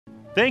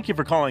Thank you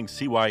for calling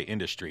CY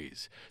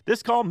Industries.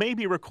 This call may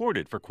be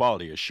recorded for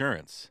quality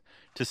assurance.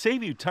 To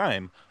save you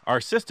time,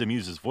 our system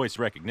uses voice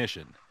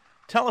recognition.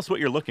 Tell us what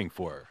you're looking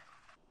for.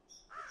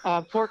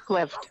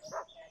 Forklift.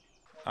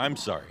 I'm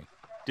sorry.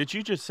 Did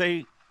you just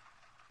say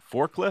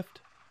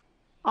forklift?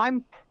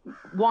 I'm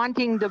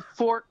wanting the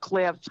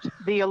forklift,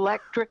 the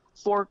electric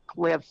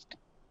forklift.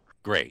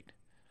 Great.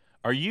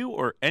 Are you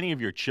or any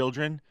of your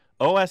children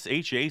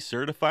OSHA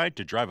certified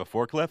to drive a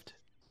forklift?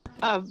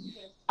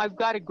 I've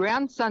got a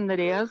grandson that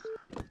is.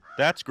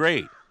 That's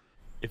great.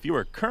 If you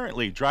are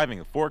currently driving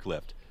a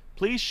forklift,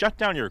 please shut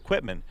down your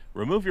equipment,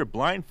 remove your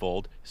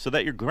blindfold so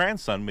that your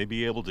grandson may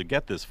be able to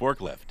get this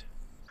forklift.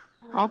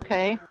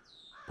 Okay.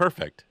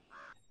 Perfect.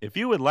 If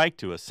you would like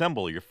to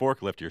assemble your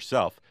forklift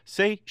yourself,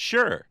 say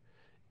sure.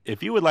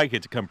 If you would like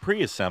it to come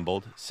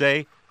pre-assembled,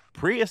 say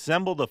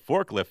pre-assemble the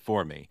forklift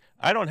for me.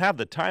 I don't have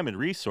the time and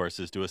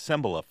resources to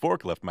assemble a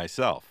forklift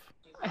myself.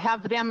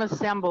 Have them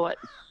assemble it.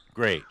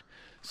 Great.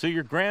 So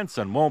your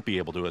grandson won't be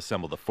able to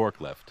assemble the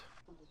forklift.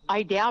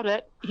 I doubt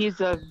it.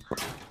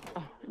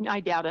 I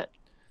doubt it.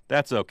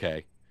 That's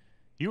okay.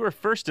 You are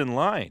first in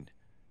line.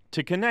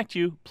 To connect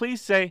you,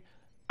 please say,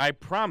 I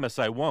promise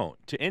I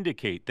won't, to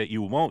indicate that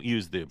you won't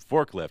use the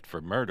forklift for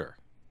murder.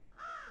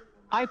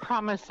 I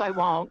promise I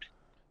won't.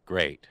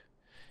 Great.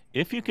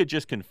 If you could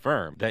just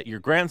confirm that your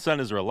grandson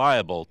is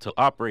reliable to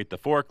operate the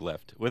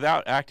forklift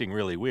without acting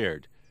really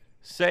weird,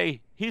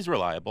 say he's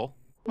reliable.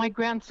 My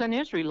grandson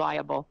is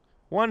reliable.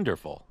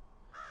 Wonderful.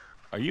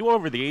 Are you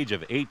over the age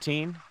of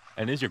 18?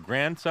 And is your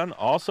grandson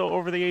also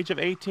over the age of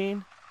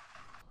 18?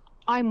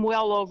 I'm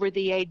well over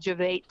the age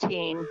of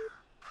 18.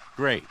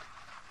 Great.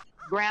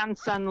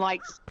 Grandson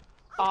likes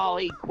all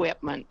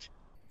equipment.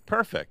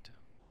 Perfect.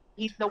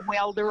 He's a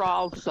welder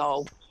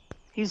also.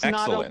 He's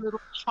not a Excellent.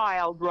 little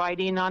child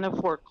riding on a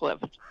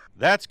forklift.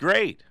 That's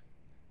great.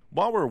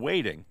 While we're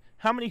waiting,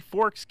 how many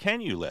forks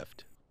can you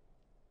lift?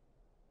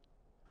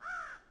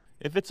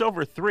 If it's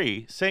over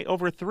 3, say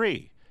over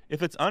 3.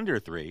 If it's under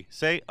 3,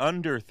 say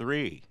under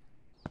 3.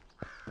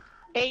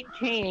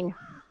 18.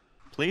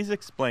 Please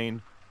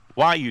explain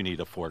why you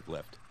need a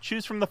forklift.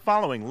 Choose from the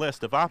following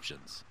list of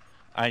options.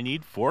 I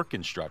need fork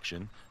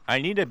instruction.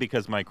 I need it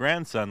because my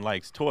grandson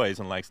likes toys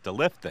and likes to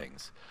lift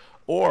things.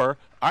 Or,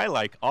 I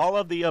like all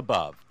of the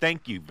above.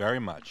 Thank you very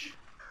much.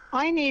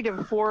 I need a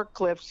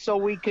forklift so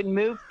we can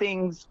move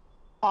things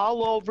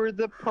all over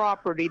the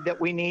property that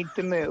we need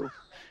to move.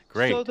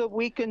 Great. So that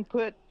we can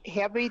put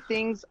heavy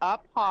things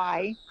up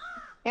high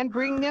and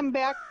bring them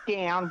back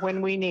down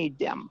when we need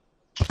them.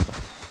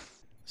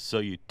 So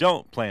you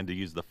don't plan to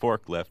use the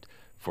forklift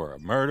for a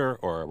murder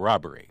or a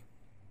robbery?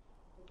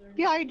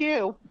 Yeah, I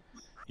do.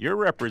 Your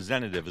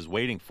representative is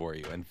waiting for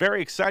you and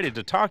very excited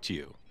to talk to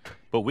you,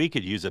 but we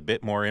could use a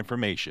bit more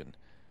information.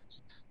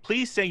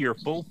 Please say your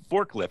full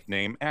forklift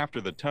name after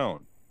the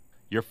tone.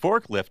 Your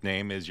forklift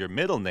name is your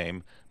middle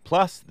name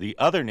plus the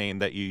other name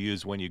that you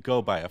use when you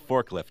go by a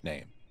forklift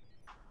name.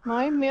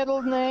 My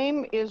middle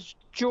name is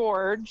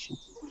George,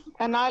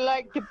 and I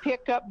like to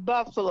pick up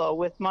buffalo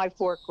with my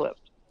forklift.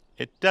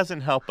 It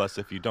doesn't help us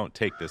if you don't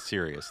take this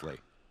seriously.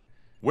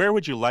 Where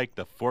would you like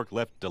the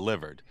forklift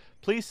delivered?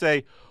 Please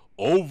say,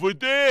 over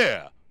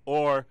there,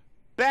 or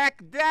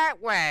back that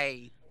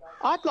way.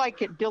 I'd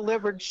like it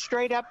delivered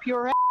straight up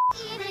your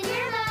ass.